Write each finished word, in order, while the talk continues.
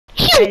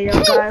Hey, yo,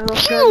 guys,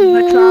 what's good?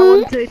 Next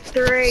round, 1, 2,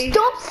 3.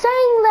 Stop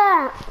saying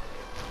that.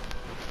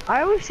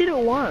 I only seen it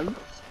once.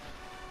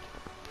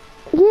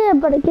 Yeah,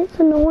 but it gets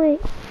annoying.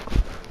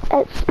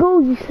 At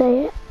school, you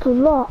say it a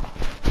lot.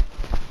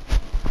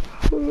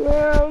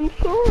 Yeah, I'm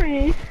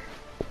sorry.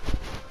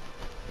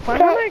 Why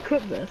can't I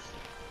equip this?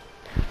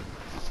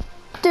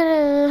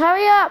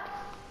 Hurry up.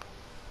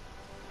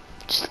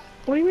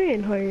 What do you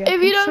mean, hurry up?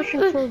 If you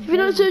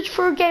don't search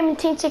for a game in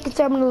 10 seconds,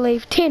 I'm gonna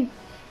leave. 10,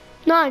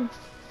 9,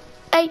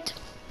 8,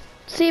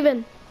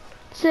 7,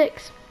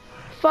 6,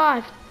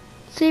 5,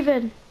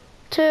 7,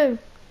 2,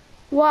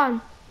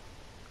 1.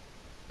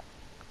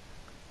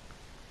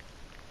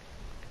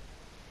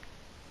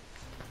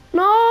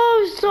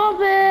 No, stop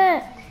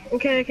it!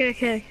 Okay.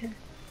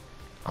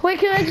 Wait,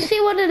 can I just see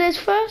what it is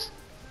first?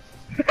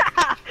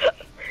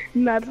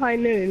 Mad High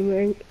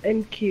Noon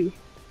in Q.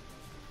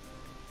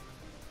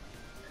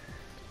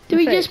 Do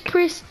we just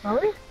press...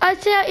 Really? I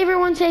see how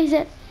everyone says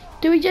it.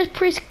 Do we just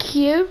press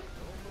Q?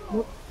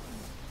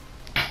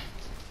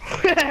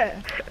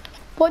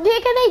 What the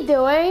heck are they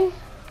doing?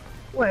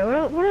 Wait,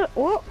 what?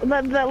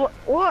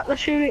 What? They're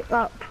shooting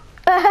up.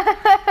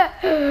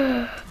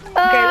 Okay,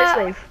 let's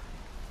leave.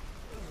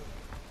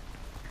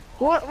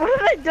 What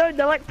are they doing?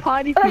 They're like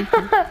party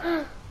people.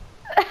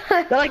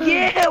 They're like,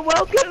 yeah,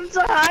 welcome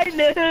to High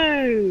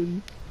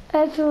Noon.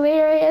 That's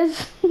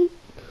hilarious.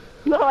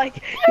 They're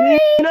like, you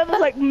know those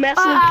like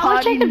massive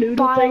party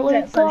noodle things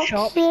at some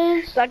shops?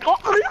 Like,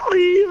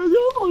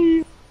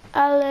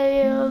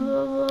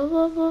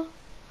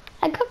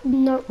 I got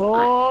no.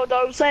 oh,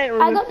 don't say it,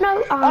 Ruben. I got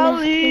no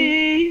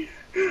honesty.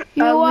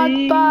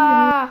 Ali.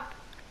 Uh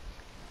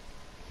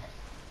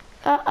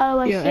oh,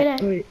 I said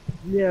it. Wait.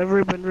 Yeah,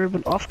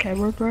 Ruben, off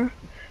camera, bro.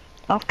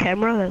 Off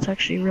camera, that's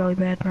actually really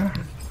bad, bro.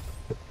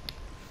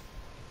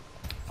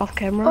 Off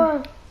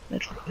camera,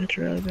 that's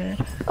really bad.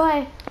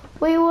 Okay,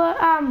 we were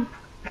I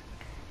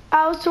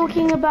was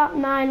talking about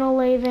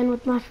 9/11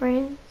 with my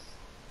friends.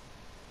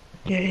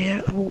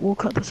 Yeah, we'll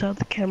cut this out of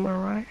the camera,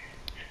 right?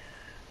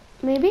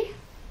 Maybe.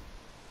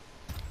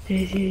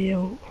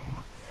 Yeah.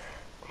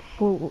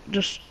 We'll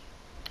just,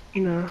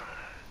 you know.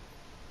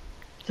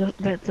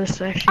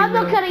 This actually. I'm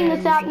not cutting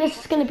this out. This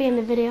is gonna be in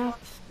the video.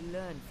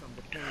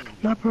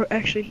 No, bro.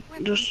 Actually,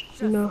 just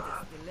you know.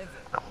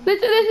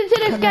 Listen to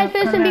this, guys.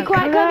 Listen, be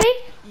quiet, Kobe.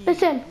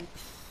 Listen.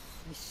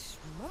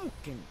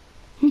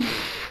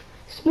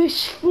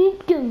 Smush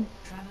Funkin.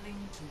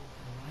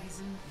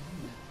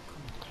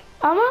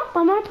 I'm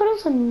gonna put on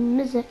some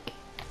music.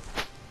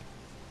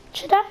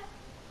 Should I?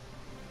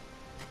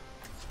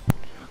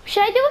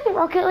 Should I do a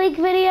Rocket League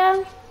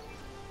video?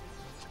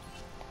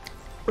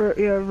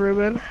 Yeah,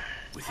 Ruben.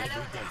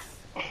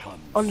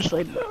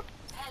 Honestly,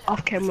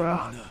 off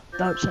camera,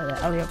 don't say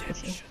that. Ali Akbar.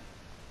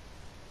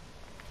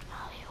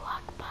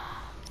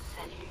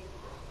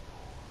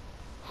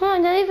 I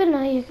don't even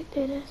know you could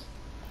do this.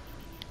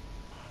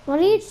 What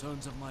are you?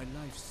 Concerns of my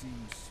life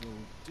seem so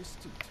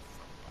distant.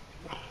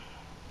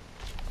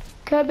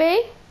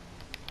 Kobe?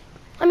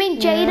 I mean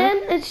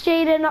Jaden. Yeah. It's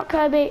Jaden, not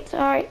Kobe.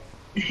 Sorry.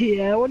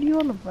 Yeah, what are you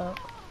on about?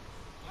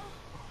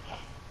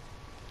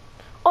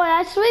 Oh,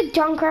 I swear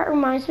Junkrat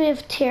reminds me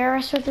of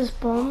terrorists with his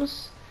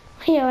bombs.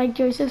 Yeah, like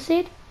Joseph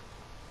said.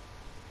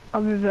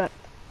 I'll be back.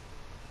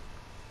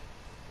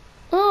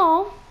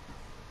 Oh.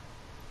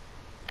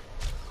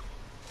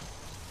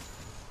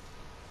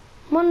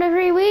 Wonder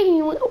where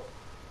he went.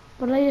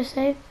 What did I just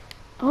say?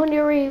 I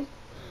wonder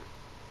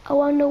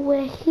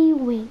where he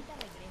went.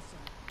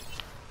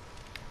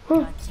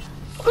 Huh.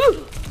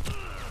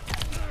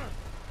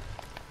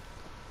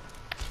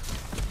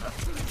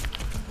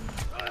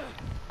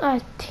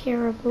 That's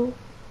terrible.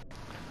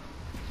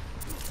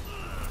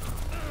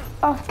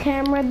 Off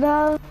camera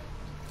though.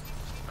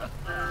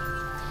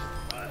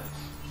 I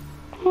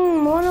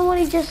wonder what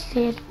he just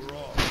said.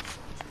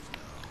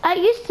 I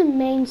used to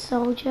main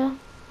soldier.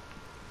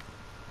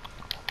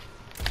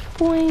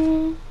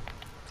 Boing.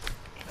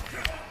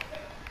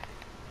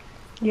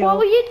 Yo. What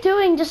were you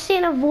doing? Just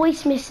sent a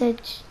voice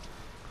message.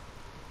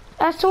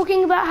 I was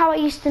talking about how I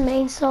used to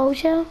main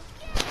soldier.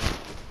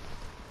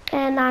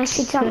 And I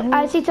see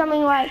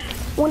something like,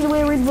 wonder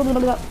where we blah, blah,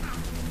 blah.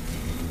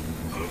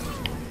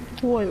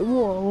 Wait,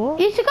 what?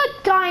 You used to go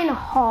die in a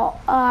hole,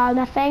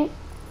 nothing.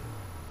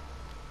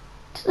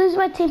 Just lose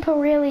my temper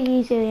really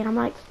easily, and I'm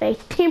like,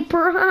 fake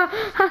temper,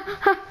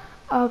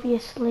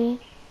 obviously.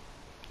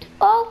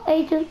 Oh,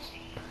 agents.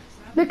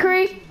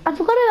 McCree, I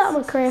forgot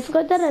about McCree, I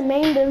forgot that I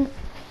named him.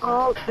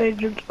 All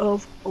agents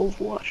of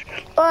Overwatch.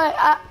 Alright,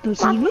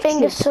 my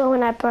finger's sore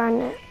when I burn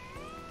it.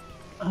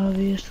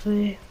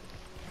 Obviously.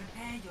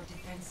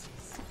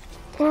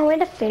 Oh, where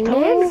the finger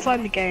Come is?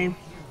 find the game.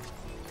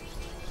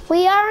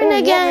 We are in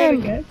the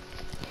game.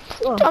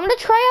 Oh. I'm gonna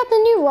try out the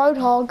new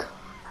Roadhog.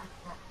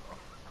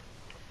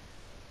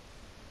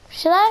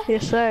 Should I? Yeah,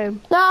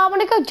 same. No, I'm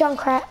gonna go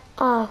Junkrat.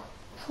 Oh,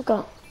 I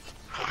forgot.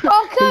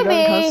 Oh,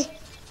 Kobe!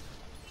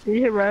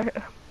 Yeah, right.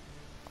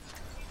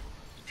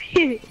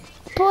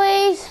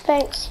 Please,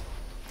 thanks.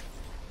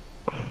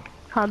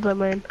 Hands up,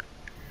 man.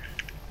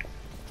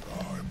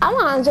 I'm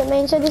not hands up,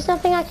 man, so there's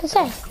nothing I can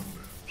say.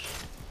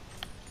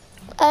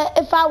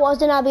 if I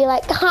wasn't, I'd be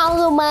like,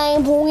 Hanzo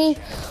main boy.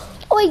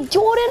 Oh, wait,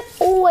 Jordan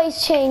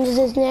always changes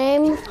his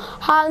name.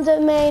 Hanzo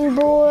main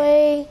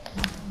boy.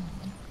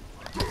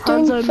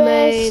 Hanzo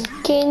main.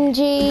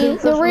 Genji.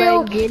 The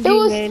real.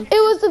 Genji It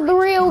was the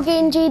real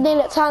Genji. Then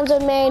it's Hanzo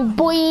main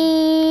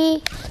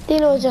boy.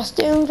 Then it was just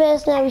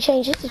Doomfist. Now we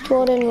changed it to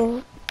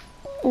Jordan.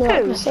 I'm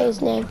not gonna say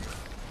his name.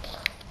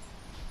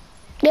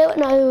 They don't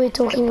know who we're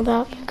talking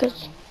about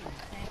because.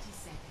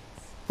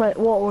 Wait,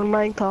 what one?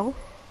 Langtong?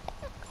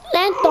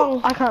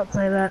 Langtong. I can't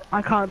say that.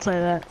 I can't say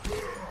that.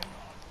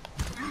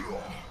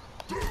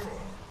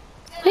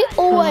 We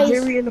always.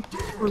 Very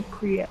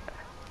inappropriate.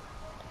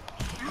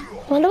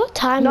 I wonder what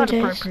time Not it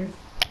is. appropriate.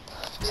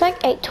 It's like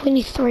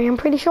 8:23. I'm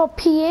pretty sure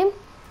PM.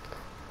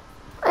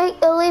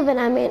 8:11.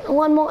 I mean,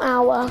 1 more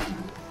hour.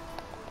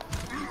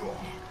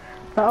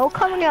 They're all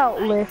coming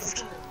out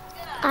list.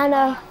 I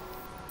know.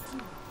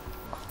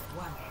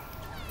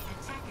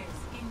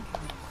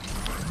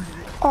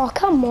 Oh,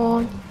 come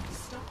on.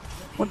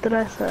 What did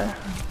I say?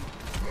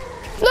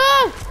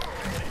 No!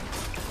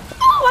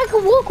 Oh, I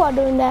can walk while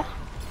doing that.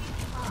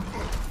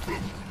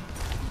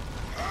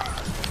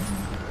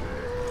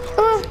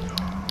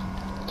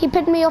 He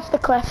picked me off the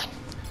cliff.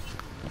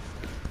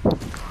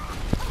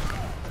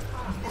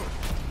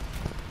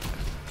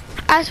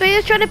 I swear he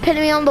was trying to pin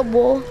me on the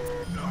wall.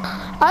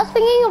 I was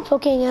thinking of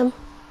hooking him.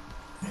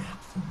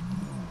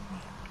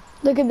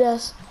 Look at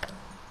this.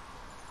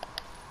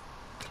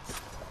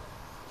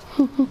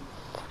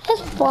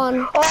 It's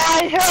fun. Oh,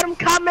 I heard him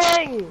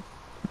coming!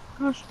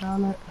 Gosh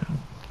darn it.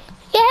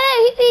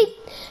 Yeah,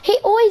 he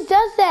always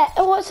does that.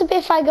 And what's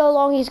if I go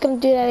along, he's gonna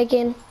do that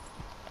again.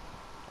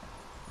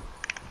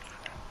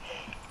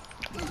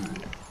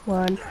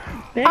 One.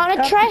 I'm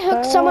gonna try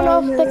hook someone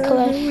off the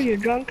cliff. You're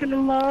drunk and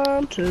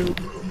alone too.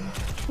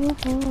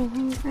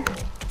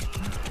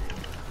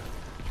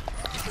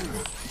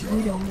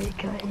 We don't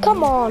make a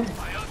Come on.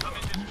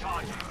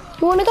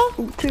 You wanna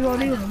go? two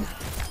on even.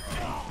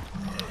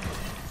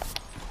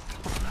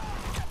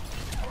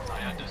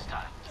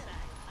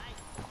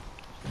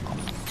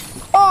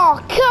 Oh,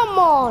 come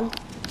on.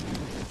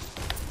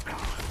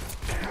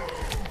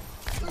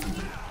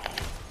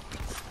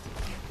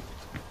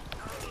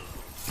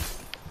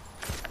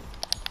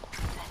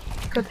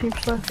 Good team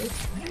special.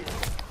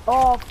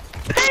 Oh,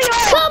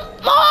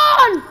 Come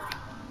on!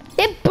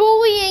 They're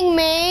bullying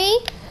me.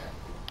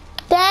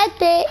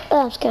 Oh,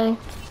 I'm just kidding.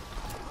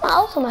 I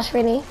also must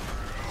really.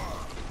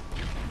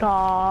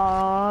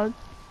 dog.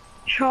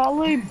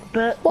 Charlie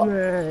bit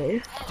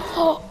me.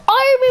 Oh,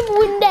 I remember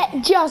when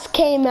that just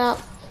came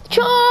out.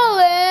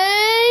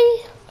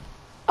 Charlie!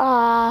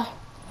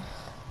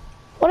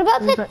 What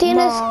about the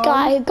dentist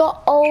guy who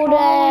got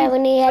older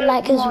when he had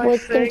like his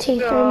wisdom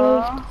teeth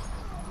removed?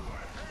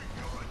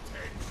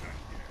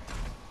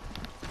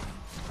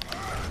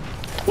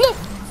 No!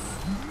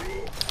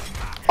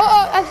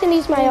 Oh, I can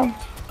use my own.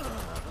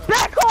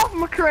 Back off,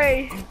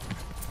 McCree!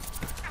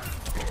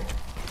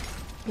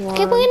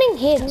 Keep getting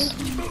hits.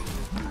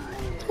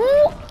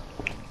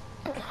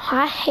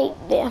 I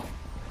hate them.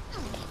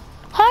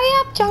 Hurry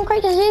up,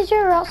 Junkrat, this is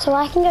your route so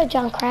I can go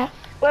Junkrat.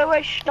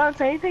 Wait, shh, don't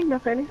say anything,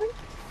 don't say anything.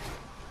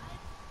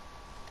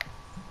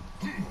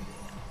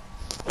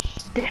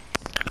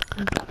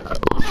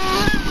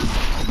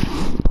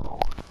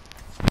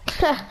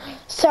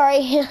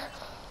 Sorry.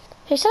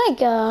 Who should I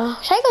go?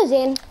 Should I go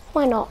Zen?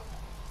 Why not?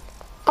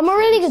 I'm a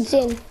really good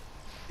Zen.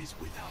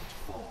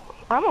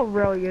 I'm a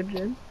really good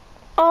Zen.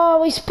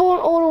 Oh, we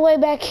spawned all the way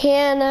back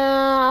here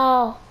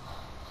now.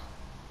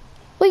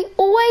 We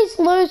always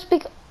lose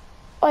because...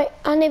 Wait,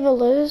 I never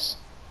lose.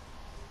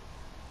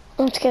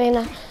 I'm just kidding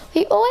now.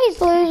 We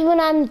always lose when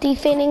I'm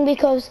defending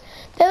because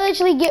they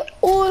literally get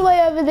all the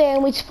way over there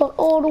and we spawn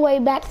all the way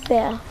back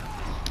there.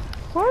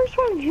 Why is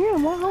one here?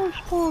 Why don't we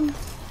spawn?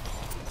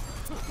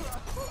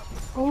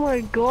 Oh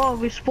my god,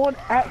 we spawned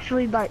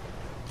actually like...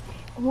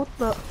 What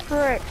the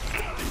frick?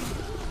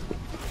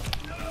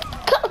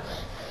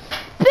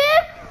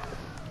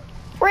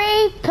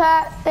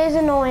 Reaper is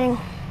annoying.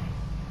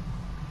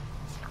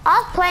 I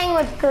was playing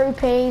with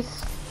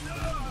groupies.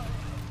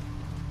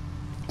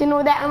 Do you know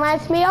what that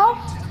reminds me of?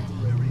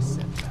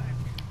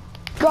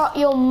 Got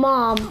your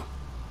mom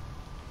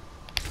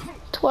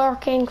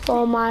twerking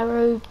for my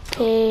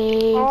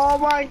rupees. Oh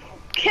my,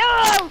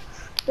 kill him!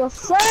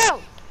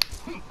 Yourself!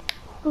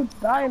 Go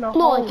die in a No,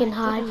 hole. I can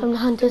hide from the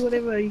Do hunters.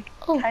 whatever he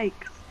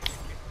takes.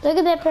 Look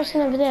at that person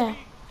over there.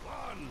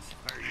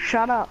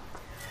 Shut up.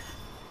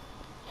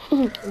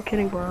 I'm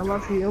kidding, bro. I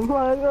love you.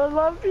 I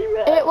love you,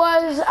 man.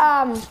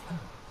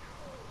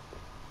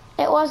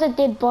 It was a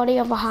dead body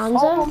of a Oh,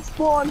 Hanzo. I'm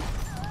spawned.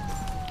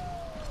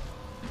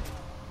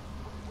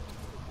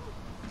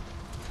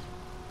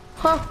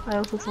 Huh? I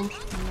also saw him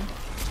spawn.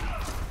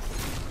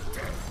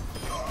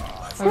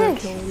 I'm not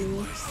killing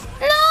you.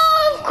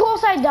 No, of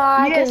course I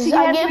die because Yes,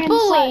 I get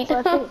bullied. So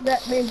I think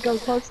that means go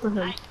close to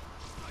him.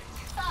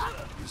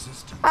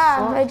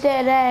 Ah, I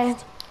did, eh?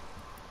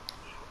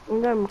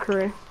 I'm going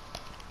McCree.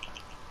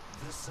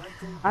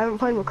 I haven't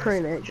played McCree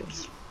in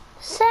ages.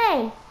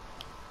 Same.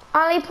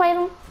 I only played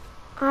him.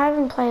 I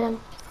haven't played him.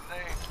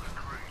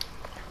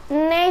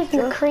 Nice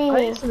and I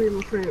creamy. used to be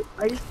my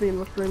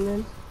friend.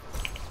 Man.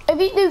 If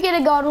you do get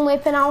a golden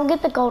weapon, I'll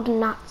get the golden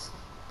nuts.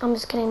 I'm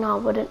just kidding, no I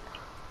wouldn't.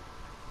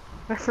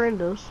 My friend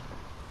does.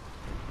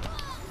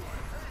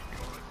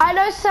 I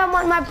know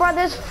someone, my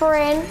brother's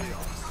friend.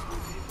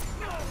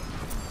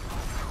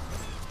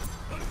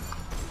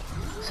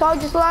 So I'll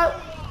just like...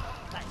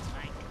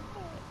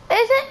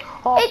 Is it?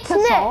 Oh, it's piss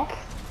Nick. off.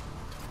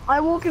 I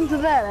walk into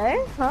that,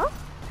 eh? Huh?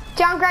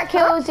 Junkrat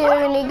kills you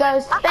and he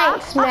goes,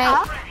 thanks, mate.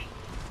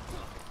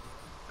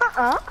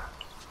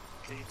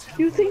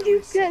 You think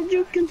you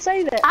can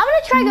say that? I'm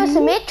gonna try go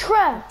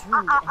Symmetra.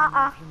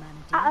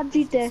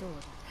 Jite.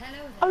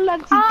 Oh, I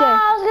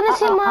was gonna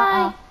say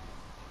my...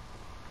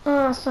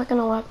 Oh, it's not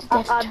gonna work to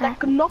death trap. That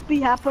cannot be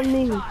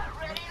happening.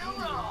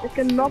 It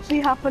cannot be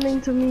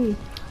happening to me.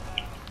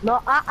 No,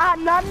 no.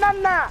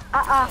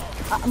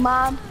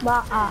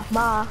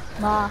 Ma.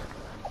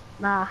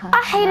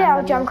 I hate it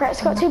how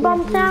Junkrat's got 2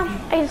 bombs now.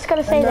 I just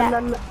gotta say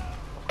that.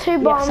 2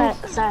 bombs. Yeah,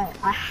 say it.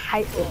 I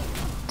hate it.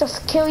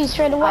 Just kill you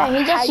straight away.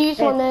 He just used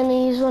one and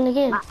he used one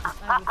again.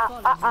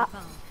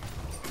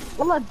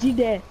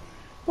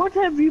 What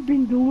have you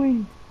been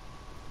doing?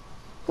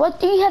 What,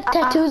 do you have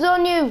tattoos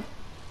on you?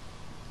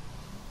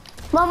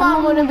 My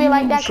mom wouldn't be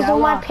like that because all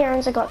my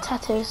parents have got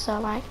tattoos, so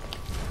like.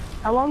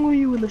 How long were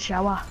you in the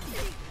shower?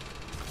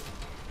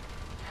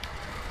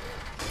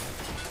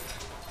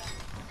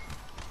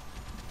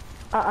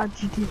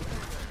 GT.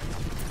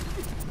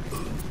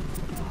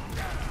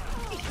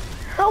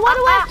 Oh, why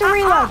do I have to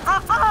reload?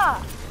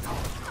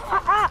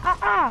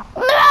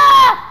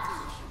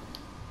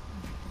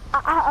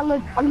 I'll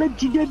let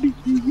GT beat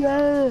you.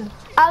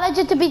 I'll let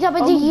you to beat up a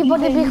jiggy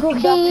body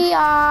cookie.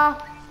 I'm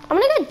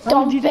gonna go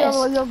dump this.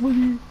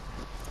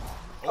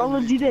 I'm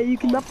a GT, you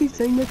cannot be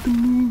saying that to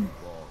me.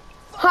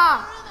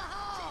 Ha!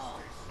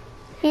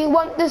 You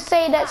want to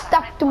say that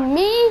stuff to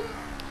me?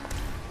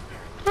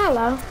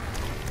 Hello.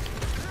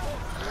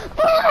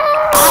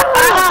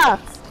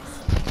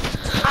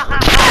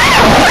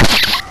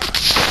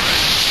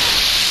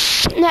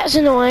 That's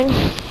annoying.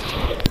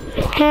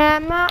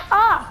 Hammer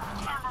up.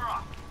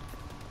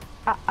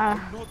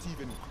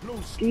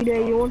 Either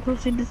you want to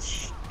say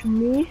this to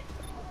me?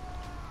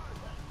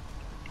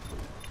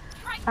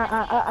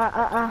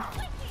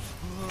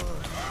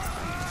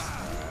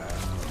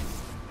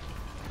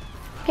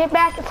 Get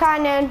back to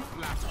Tynan.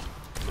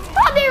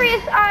 Oh, there he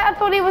is. I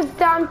thought he was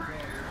done.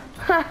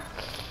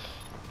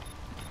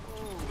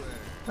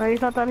 No,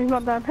 he's not done. He's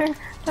not done. Die.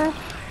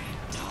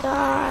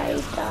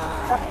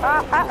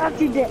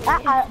 GD.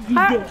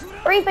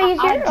 Reaper,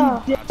 use your...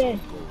 GD.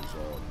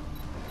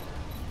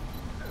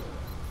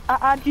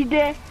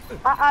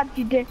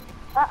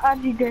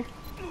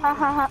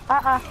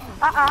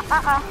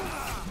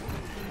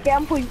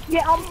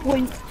 Get on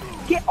point.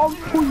 Get on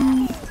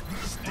point.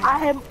 I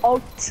am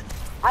out.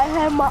 I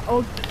have my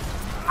ult.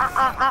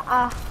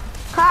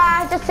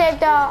 I just saved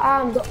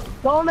the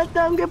Don't let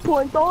them get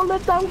point. Don't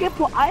let them get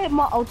point. I have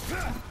my ult.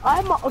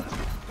 I'm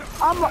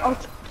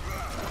out.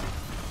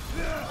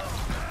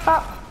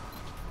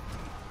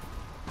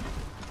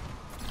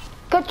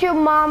 Got you,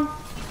 mom.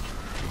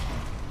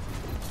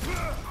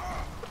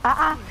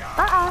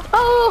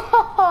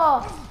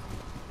 Oh!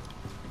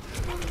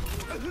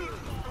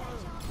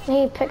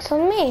 He picks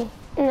on me,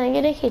 and I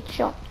get a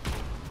headshot.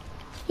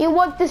 You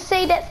want to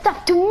say that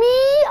stuff to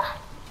me?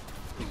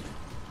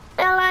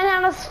 I learn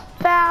how to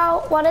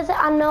spell. What is it?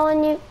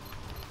 Unknown you.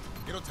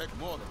 It'll take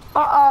more than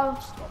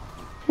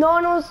No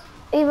one was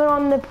even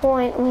on the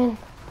point when.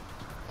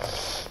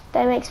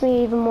 That makes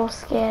me even more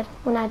scared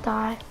when I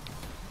die.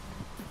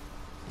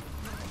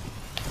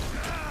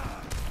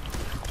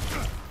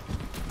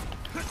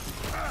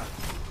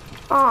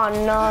 Oh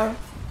no.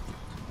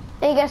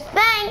 And he goes,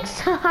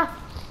 thanks!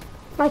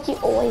 Like you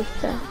always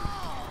do.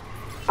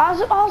 I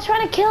was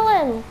trying to kill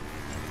him.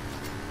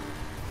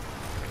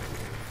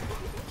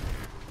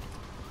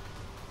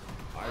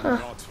 I'm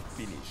not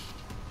finished.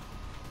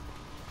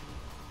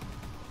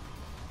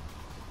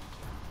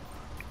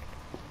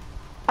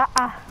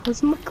 This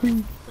is my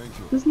queen. Thank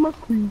you. This is my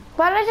queen.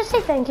 Why did I just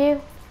say thank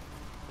you?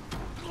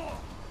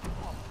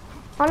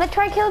 I want to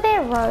try kill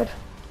their road.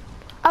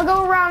 I'll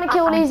go around and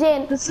kill these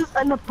in. This is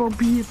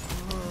inappropriate.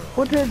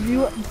 What have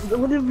you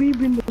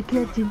been looking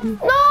at, GD?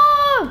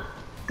 No!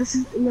 This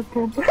is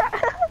inappropriate.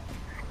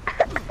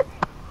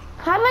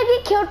 How did I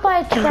get killed by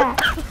a trap?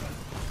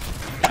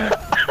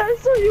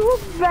 So you were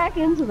back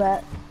into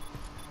that.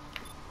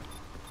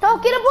 Oh,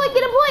 get a point,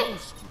 get a point!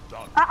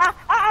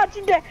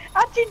 GD.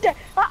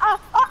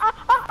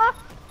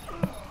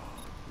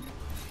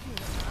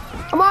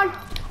 Come on.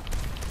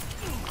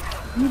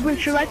 But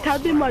should I tell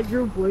them like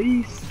your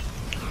voice?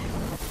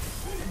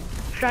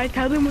 Should I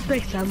tell them what they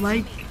sound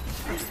like?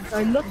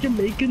 I'm not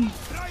Jamaican.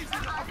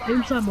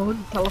 I'm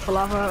Simon.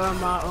 Talafalava,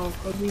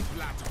 Kobe.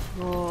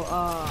 No,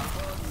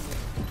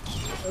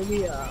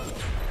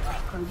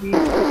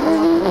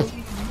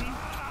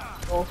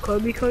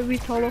 Kobe,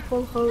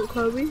 Talafal,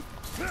 Kobe.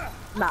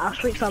 Nah, I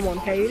speak someone,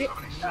 can you?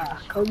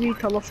 Kobe,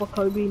 Talafal,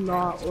 Kobe,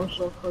 not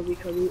also Kobe,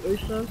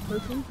 also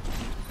Kobe.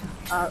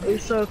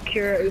 Uso,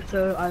 Kira,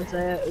 Uso,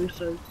 Isaiah,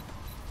 Uso.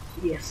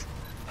 Yes.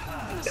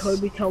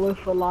 Kobe, Tolo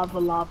for lava,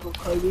 lava,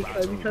 Kobe,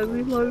 Kobe,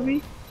 Toby,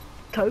 Loby.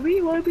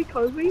 Toby, Loby,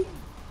 Kobe.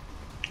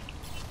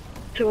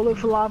 Tolo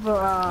for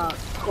lava,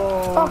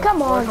 Oh,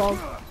 come on.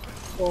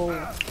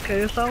 Or kill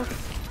yourself.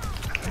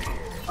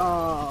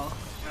 Oh!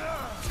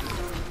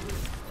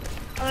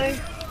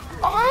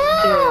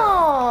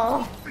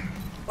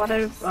 What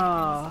if,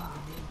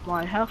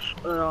 my house,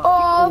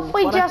 oh, if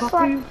we just like...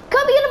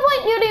 Come get a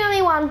point, you're the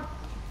only one.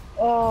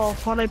 Oh,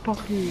 funny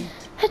Pocky.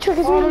 That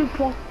triggers Funny me.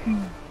 Pocky.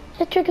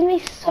 That triggers me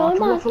so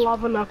much. For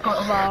lava now, you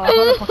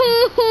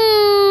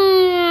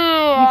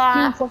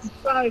still fucking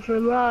die for a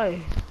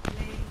lie.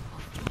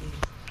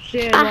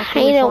 I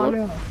hate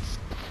it.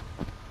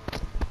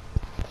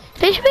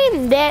 They should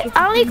be dead. I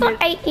only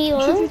got 8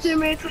 healers. If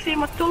Stingy throws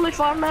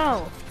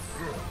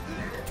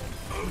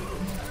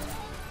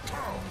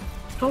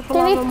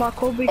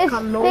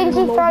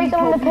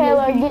on the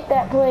pillow, get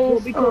that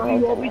please.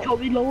 Wobby,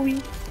 Toby,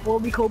 Loby.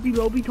 Wobby, Kobe,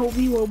 Loby,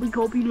 Toby, Wobby,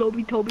 Kobe,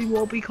 Loby, Toby,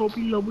 Wobby,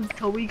 Kobe, Loby,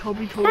 Toby,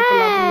 Kobe, Toby,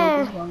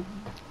 Loby.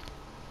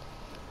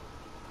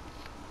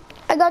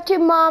 I got you,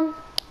 Mom.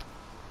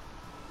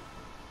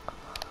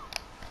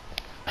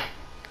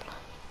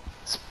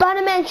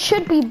 Spider-Man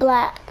should be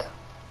black.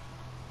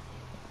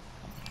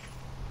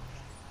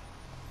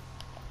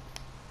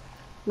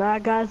 Nah,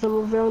 guys, I'm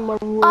revealing my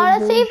rules.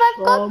 Let's see if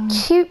I've got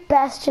cute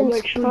Bastion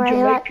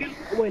spray. Like,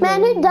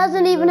 man, who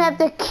doesn't even have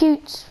the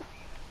cute?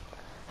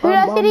 Who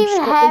doesn't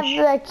even have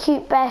the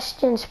cute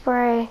Bastion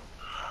spray?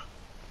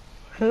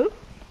 Who?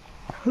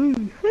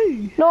 Who?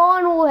 No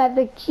one will have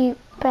the cute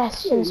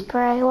Bastion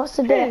spray. What's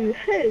the deal?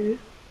 Who?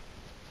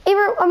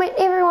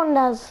 Everyone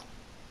does.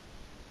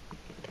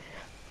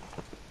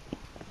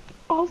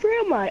 Oh,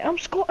 real mate. I'm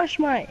Scottish,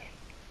 mate.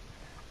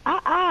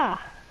 I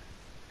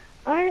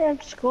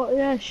am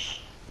Scottish.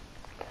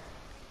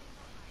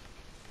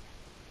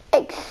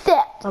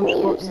 Except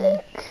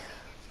music.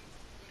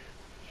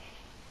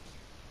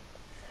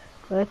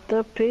 Let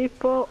the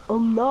people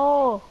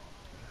know.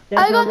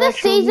 I got the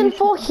season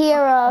 4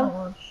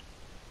 hero.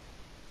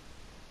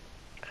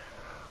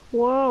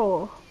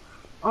 Whoa.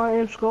 I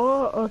am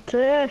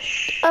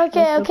Scottish.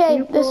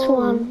 Okay, this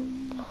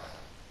one.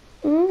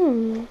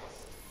 Mmm.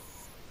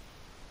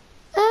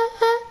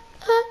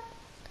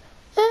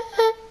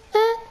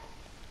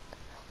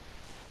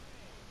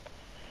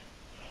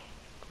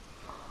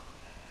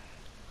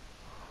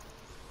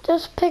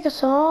 Just pick a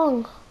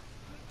song.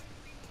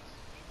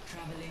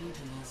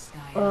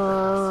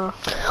 Oh,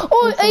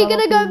 are you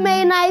gonna go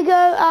me and I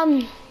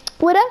go,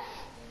 Widow?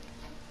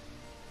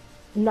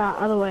 Nah,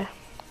 other way.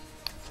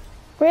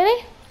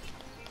 Really?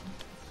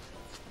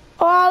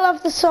 Oh, I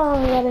love the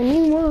song. Got a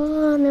new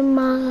one in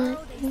mind.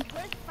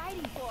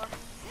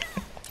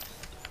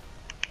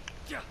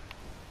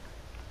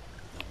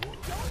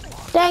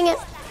 Dang it.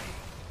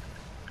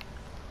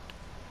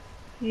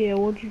 Yeah,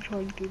 what'd you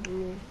try to do to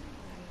me?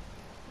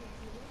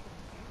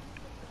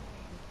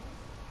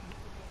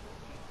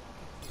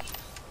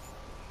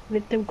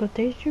 Let them go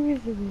taste you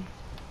with me.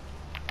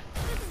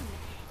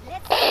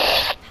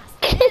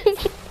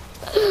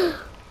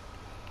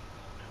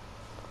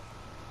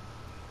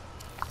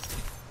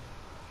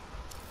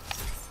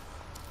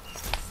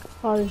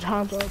 Oh, there's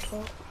hands on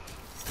top.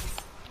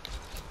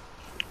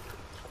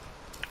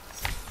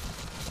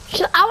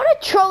 I want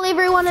to troll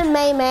everyone in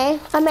May.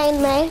 I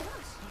mean May.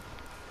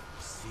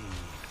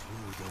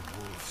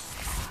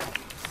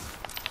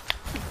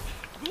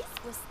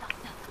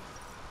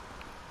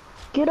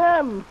 Get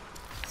him!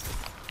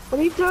 What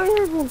are you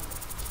doing?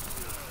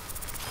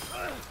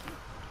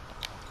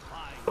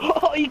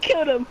 Oh, you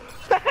killed him!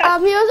 He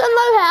was on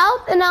low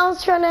health, and I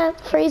was trying to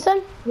freeze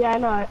him. Yeah, I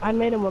know. I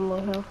made him on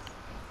low health.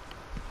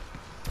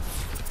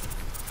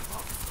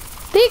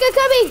 There you go,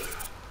 Kobe!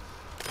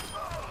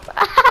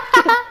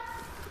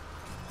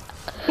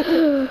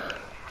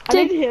 I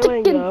need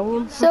healing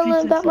though.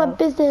 So about my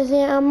business,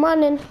 yeah. I'm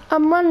running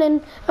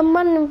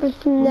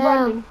for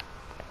now.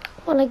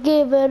 Wanna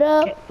give it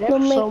up, we'll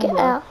make it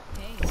out.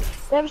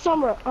 They have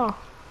somewhere. Oh.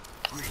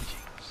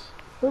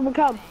 Ruben,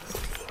 come.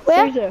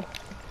 Where? Freezer.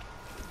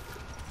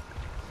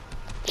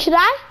 Should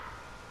I?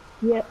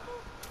 Yep.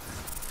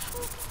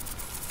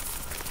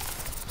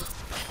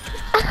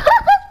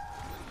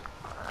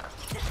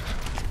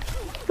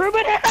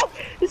 Ruben, help!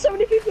 There's so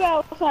many people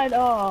outside.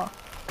 Oh.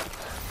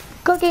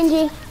 Go,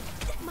 Genji.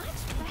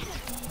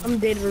 I'm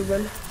dead,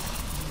 Ruben.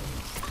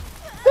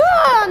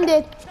 Oh, I'm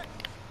dead.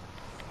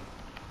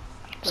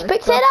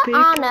 Spectator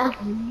Anna.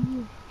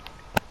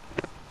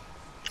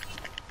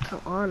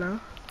 Anna.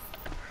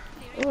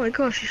 Oh my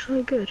gosh, she's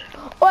so good.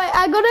 Wait,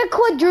 I got a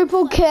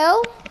quadruple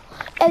kill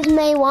as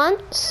May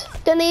once.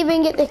 Didn't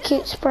even get the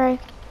cute spray.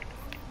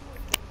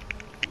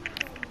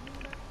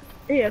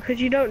 Yeah, because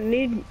you don't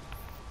need...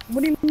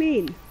 What do you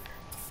mean?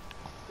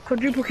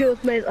 Quadruple kill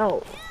with May's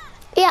ult.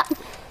 Yeah.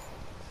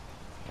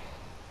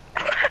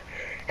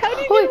 How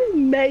do you do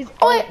May's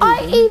ult? Wait,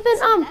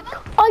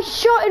 I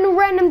shot in a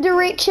random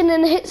direction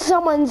and hit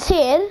someone's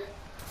head.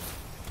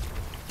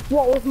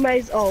 What, with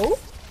May's ult?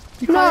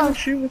 You can't even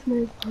shoot with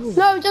maze. Oh.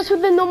 No, just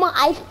with the normal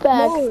iceberg.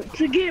 No,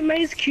 to get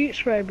maze cute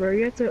spray, bro,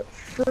 you have to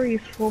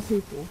freeze 4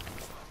 people.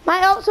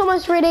 My ult's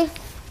almost ready.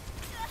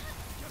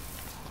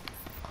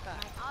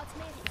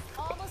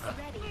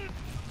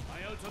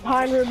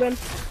 Behind Ruben.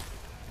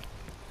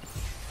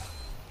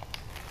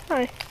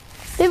 Hi.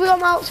 Here we got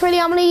my ult's ready,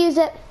 I'm gonna use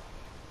it.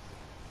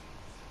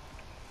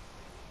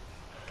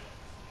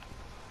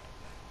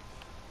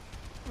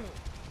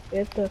 You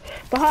have to...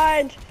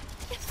 Behind!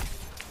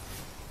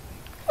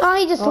 Oh,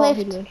 he just left.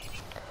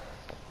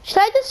 Should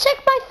I just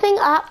check my thing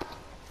up?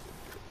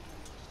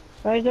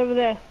 Oh, he's over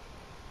there.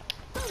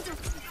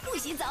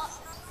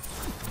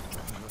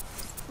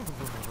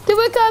 Dude,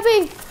 we're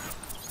coming.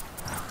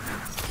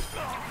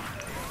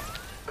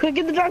 Quick,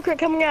 get the Junkrat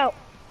coming out.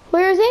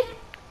 Where is he?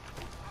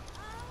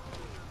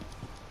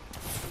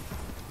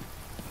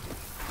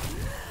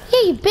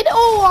 Yeah, you bit.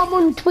 Oh, I'm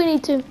on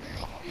 22.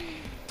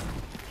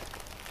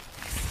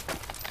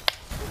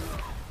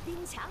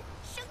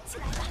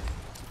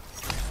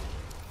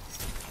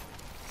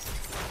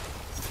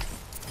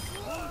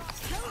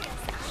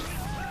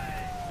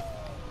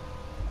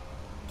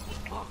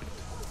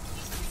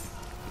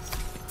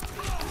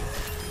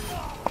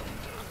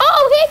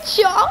 Oh,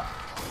 headshot!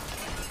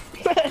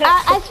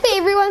 I think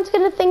everyone's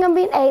gonna think I'm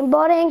being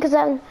aimbotting because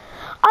I'm.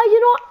 Oh,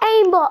 you're not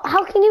aimbot.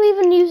 How can you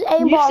even use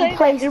aimbot on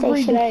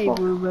PlayStation 4?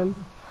 Ruben.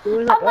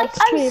 I'm like,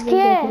 I'm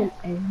scared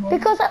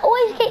because I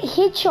always get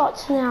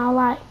headshots now.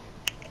 Like,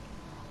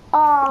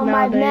 oh,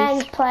 my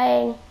man's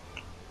playing.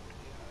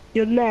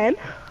 Your nan?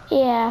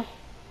 Yeah.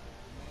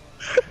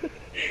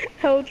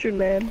 How old's your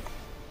nan?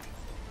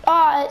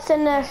 Oh, it's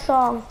in their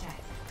song.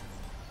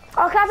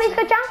 Oh, can I be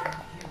good junk?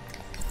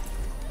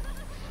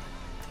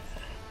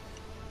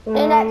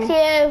 And that's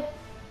you.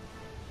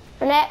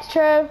 And that's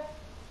true.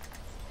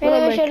 Maybe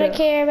I shouldn't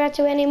care about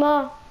you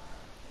anymore.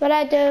 But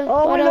I do.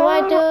 Oh, what do I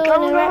do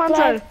in a rap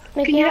life?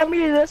 Can you help me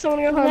do this? I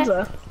want to go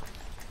Hunter.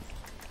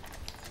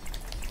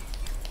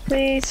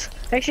 Please.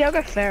 Actually, I'll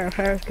go Farrah.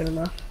 Farrah's good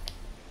enough.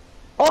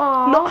 Oh,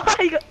 aww. No,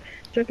 I got...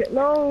 Junket,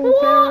 no.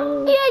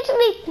 What? You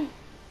actually...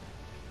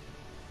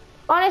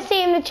 I want to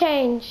see him to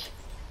change.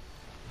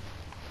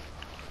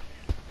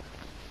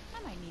 I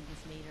might need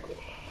this later.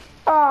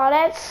 Oh,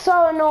 that's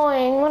so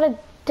annoying. What a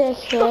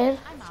dickhead.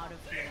 I'm out of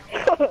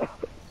here.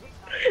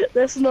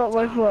 That's not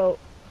my fault.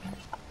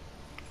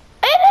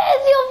 It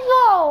is your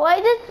fault.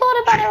 I just thought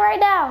about it right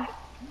now.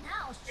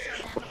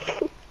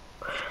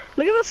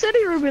 Look at the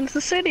city, Ruben. It's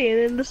the city, and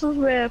then this is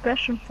where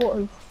Bastion fought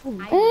him.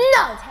 No.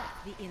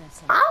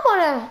 I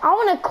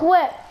wanna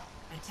quit.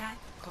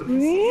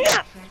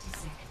 Yeah.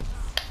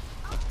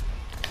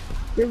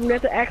 Ruben, we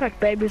have to act like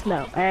babies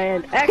now.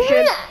 And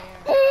action.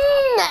 Go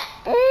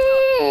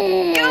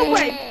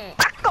away.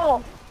 Back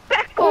off.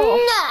 Back off.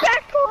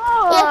 Back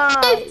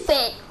off. You're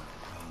stupid.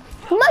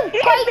 My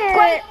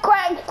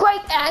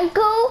great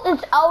uncle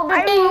is older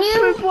than you. I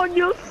will poop on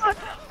your face.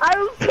 I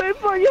will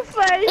poop on your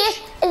face.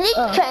 Is it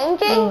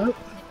changing?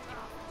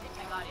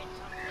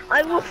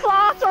 I will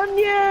fart on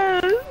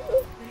you.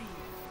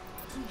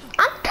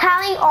 I'm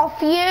telling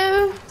off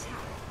you.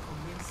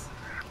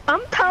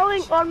 I'm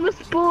telling on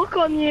this book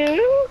on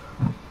you.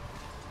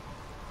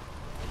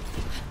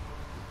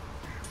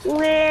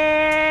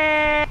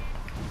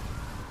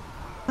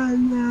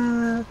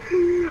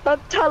 I'm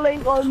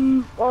telling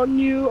on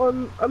you.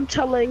 I'm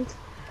telling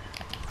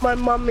my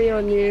mummy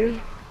on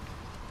you.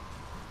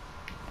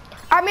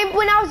 I remember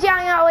when I was young,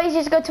 I always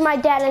just go to my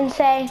dad and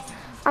say,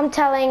 "I'm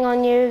telling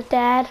on you,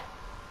 Dad."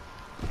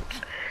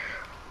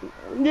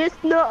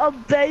 It's not a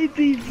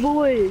baby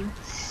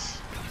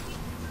voice.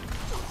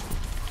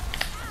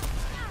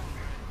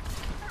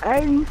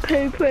 I'm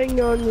pooping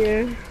on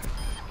you.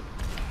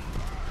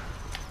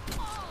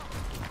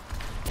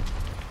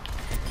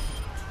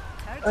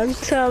 I'm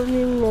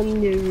telling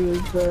on you,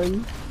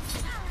 Ruben.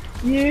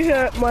 You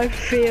hurt my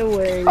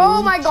feelings.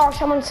 Oh my gosh,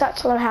 I'm on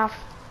such low health.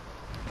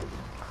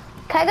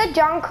 Can I go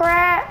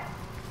Junkrat?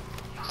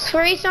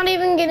 Three's not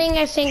even getting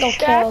a single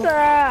kill. Shut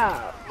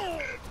up!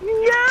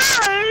 No!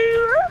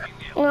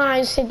 No,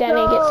 I just think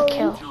Danny gets a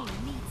kill.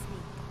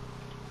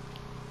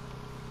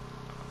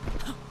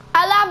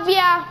 I love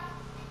ya!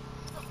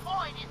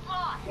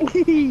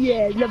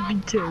 Yeah, love you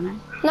too.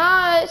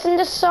 No, it's in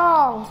the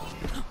song.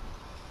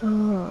 I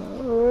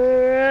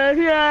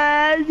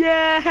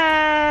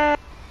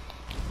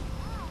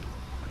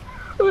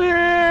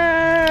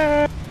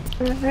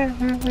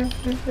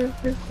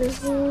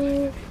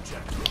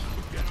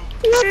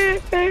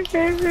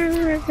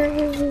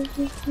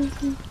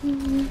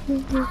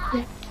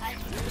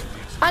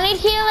need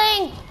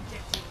healing!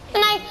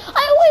 And I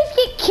always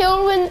get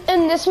killed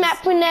in this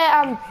map when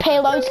the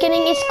payload's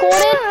getting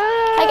escorted.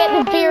 Like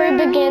at the very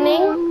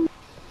beginning.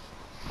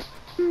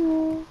 I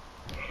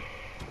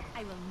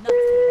will not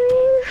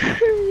I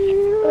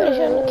really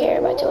shouldn't care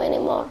about you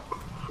anymore.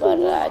 What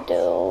do I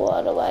do?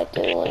 What do I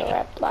do in a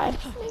rap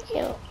life?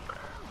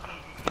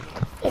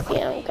 If you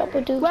have a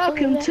couple dudes.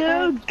 Welcome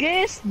to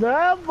Guess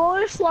the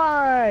Voice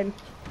Line.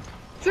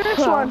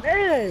 First one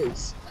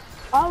is,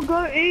 I'll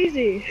go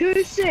easy.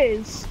 Who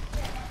says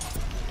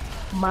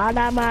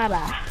Mada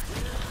mada.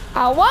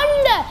 I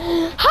wonder.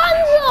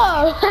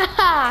 Hanzo.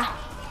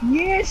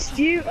 Yes,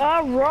 you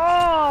are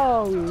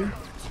wrong.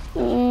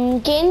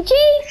 Genji?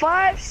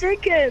 5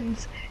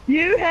 seconds.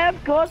 You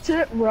have got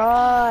it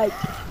right.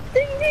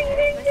 Ding ding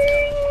ding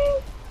ding.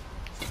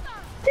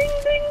 Ding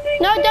ding ding.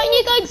 No, don't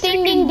you go ding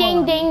Second ding ding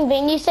one. ding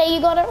then you say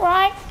you got it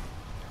right?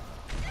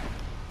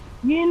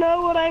 You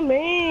know what I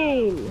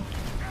mean.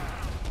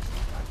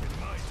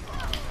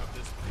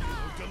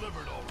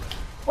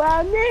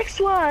 Well, next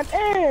one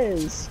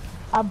is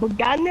a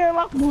beginner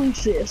like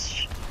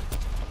Lucis.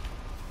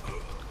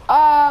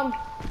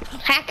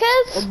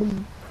 Hackers?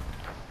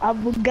 A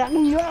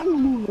beginner like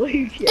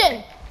Lucis.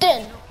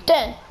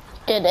 Dun.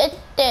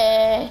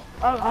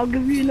 I'll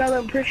give you another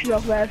impression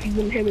of that if you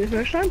didn't hear me the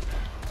first time.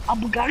 A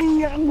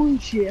beginner like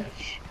Lucis.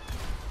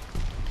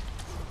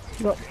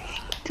 Got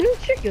 2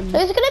 chickens.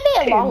 It's gonna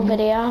be a long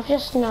video, I've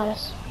just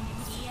noticed.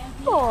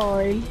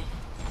 Fine.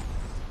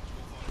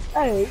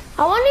 Hey.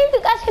 I wonder if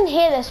you guys can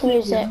hear this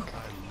music.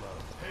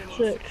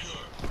 6,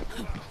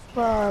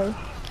 5,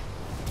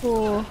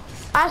 4.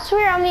 I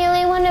swear I'm the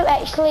only one who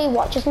actually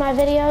watches my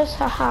videos,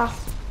 haha.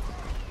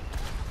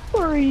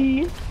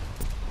 3,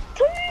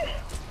 2,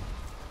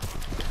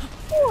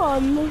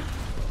 1.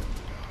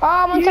 Oh,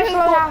 I'm on You slow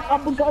down.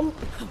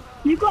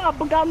 got a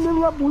beginner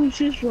like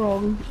Lucis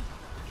wrong.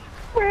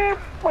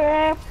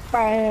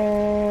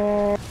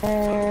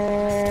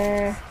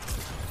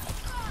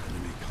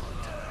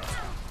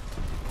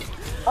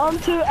 On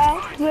to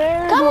our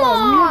third Come one. on,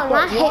 You've got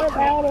I hit 1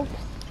 out of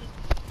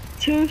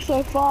 2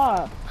 so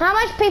far. How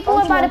much people On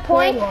are to by our the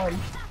point? third one.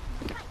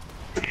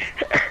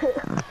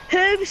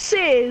 Who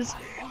says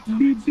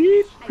beep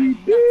beep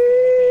beep beep?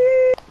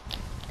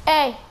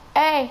 Hey.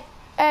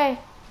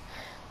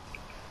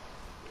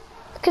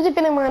 Because I've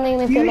been running,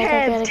 they feel You like I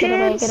have gotta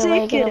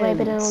 10 get away,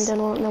 but seconds. they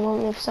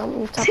won't leave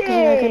something tough because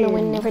they're not gonna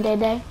win every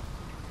day.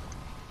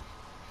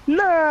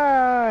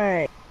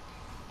 9.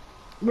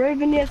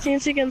 Raven, you have 10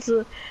 seconds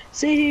to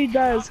see who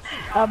does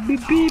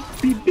beep beep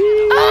beep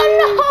beep. Oh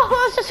no!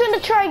 I was just gonna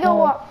try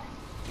go up.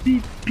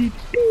 Beep beep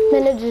beep.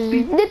 Then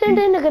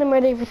they're gonna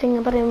murder everything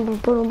about him.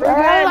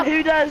 Raven,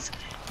 who does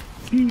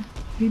beep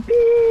beep beep.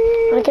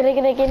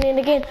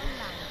 Again.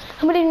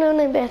 I'm gonna know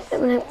my best. 5,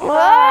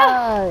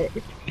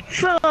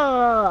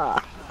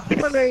 4,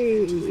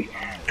 3,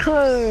 2,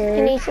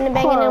 And east and the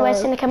bang and the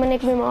west and the coming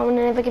next room all and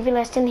never give you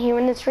less in here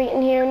and the street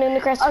and here and then the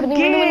crest of the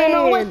window and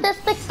all with this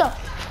thick stuff.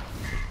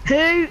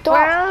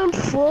 Round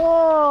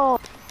 4.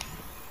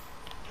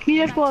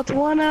 You've got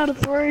 1 out of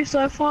 3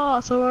 so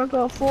far, so I've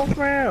got 4th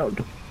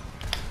round.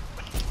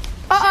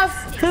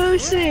 Who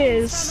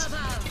says?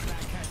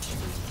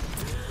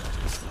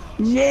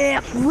 Yeah,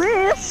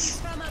 this.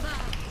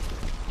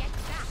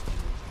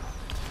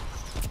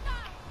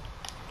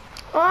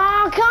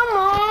 Oh, come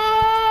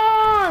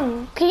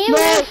on! Can you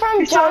move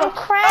from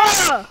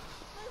Junkrat?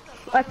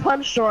 I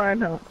punched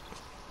Ryan.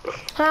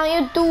 How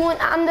you doing?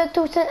 I'm the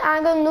nuisance.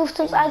 I go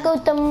nuisance. I go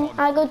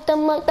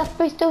dumb like the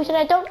fish nuisance.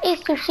 I don't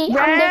eat sushi.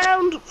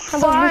 Round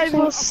 5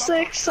 or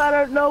 6. I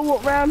don't know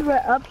what round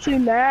we're up to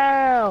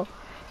now.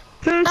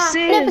 Who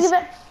says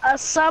a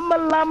summer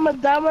llama,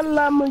 dama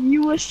llama?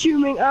 You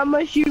assuming I'm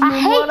assuming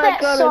what I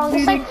gotta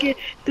do to get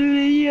through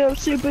the year of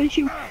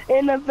superhuman,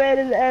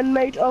 innovative and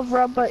made of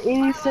rubber.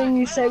 Anything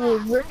you say will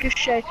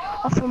ricochet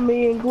off of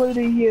me,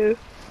 including you.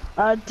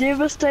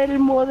 Devastated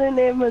more than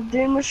ever,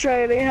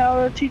 demonstrating how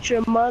to teach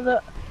a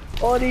mother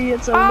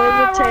audience a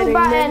levitating,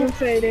 never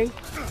fading.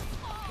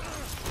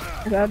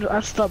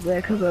 I stopped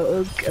there because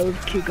it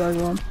would keep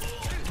going on.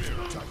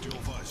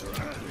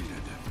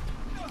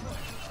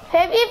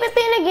 Have you ever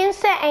been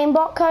against that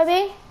aimbot,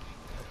 Kobe?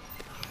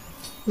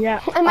 Yeah,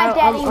 And my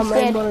daddy's I'm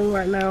dead. aimbotting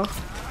right now.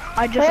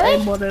 I just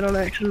aimbotted on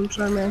accident,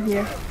 so man,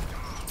 yeah.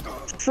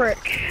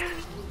 Frick.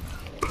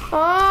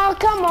 Oh,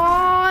 come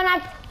on.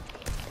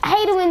 I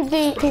hate it when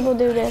people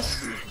do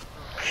this.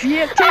 You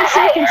have 10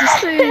 seconds to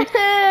see. You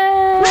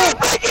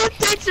have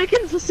 10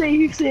 seconds to see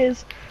who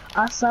says,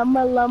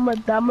 Asama Lama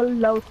Dama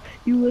Low.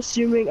 You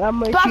assuming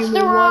I'm a human.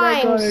 What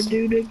I gotta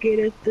do to get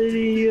it through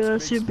the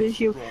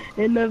superhuman,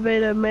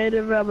 innovator, made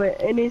of rubber.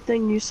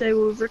 Anything you say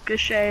will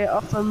ricochet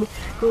off of me.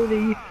 Go to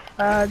you.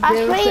 I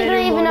swear you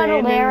don't even know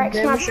the lyrics.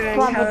 My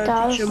brother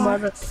does. Your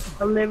mother,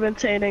 I'm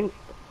levitating.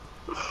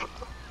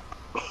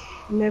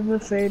 Never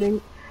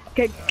fading.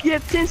 Okay, you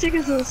have 10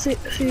 seconds to see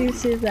who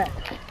says that.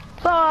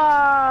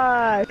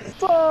 5,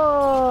 4.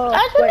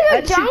 Wait,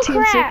 I took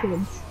 10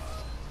 seconds.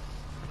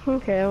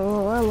 Okay,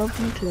 well, I love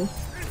you too.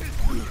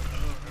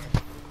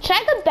 Should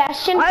I go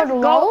Bastion for the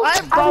lulz?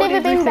 I've never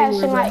been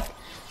Bastion, like...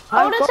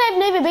 I wouldn't say I've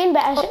never been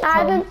Bastion. I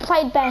haven't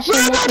played Bastion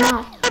this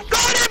much. I've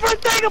got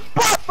everything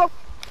apart from...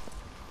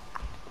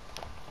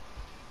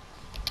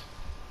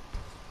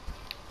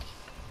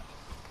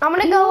 I'm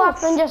gonna go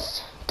up and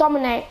just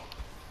dominate.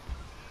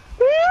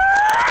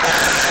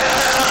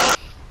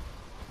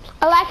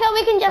 I like how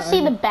we can just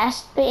see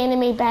the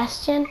enemy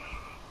Bastion.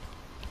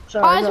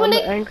 Sorry, I just want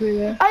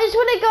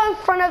to go in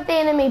front of the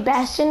enemy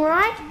Bastion,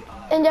 right?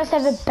 And just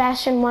have a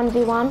Bastion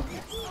 1v1.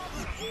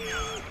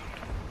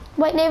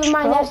 Wait, never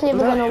mind, that's never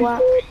gonna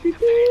work.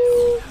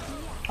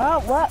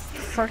 Oh, what?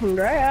 Fucking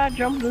great, I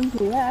jumped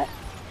into that.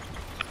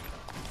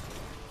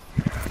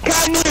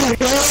 Can you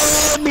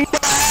hear me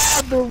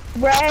now? The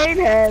rain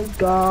has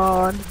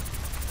gone.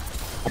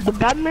 The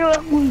gun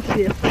will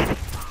shift.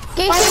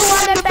 Get you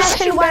one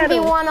fashion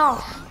 1v1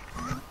 off.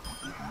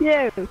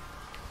 Yeah.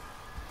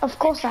 Of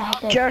course I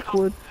did.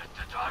 Jerkwood.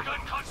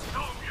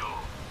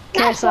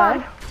 Nice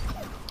one.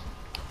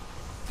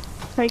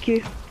 Thank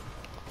you.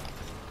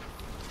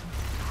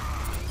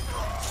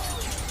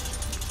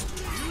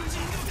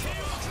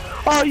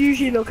 Oh,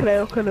 usually no could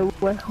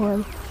have went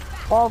home.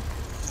 Oh,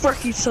 frick,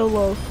 he's so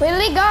low. Where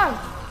did he go?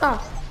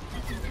 Oh.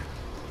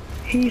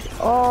 He's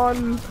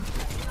on.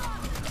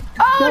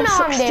 Oh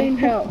no, I'm 16 dead.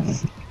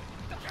 health.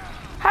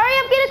 Hurry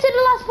up, get it to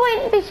the last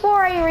point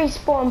before I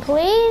respawn,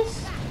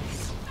 please.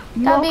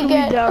 That'll be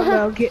good. Down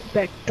now, get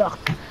back, duck.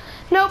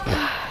 Nope.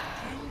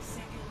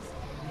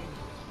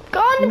 Go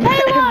on the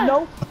payload.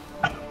 Nope.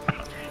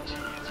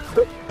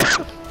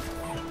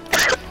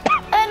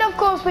 And of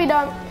course we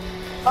don't.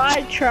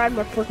 I tried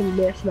my fucking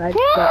best, man.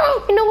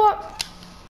 You know what?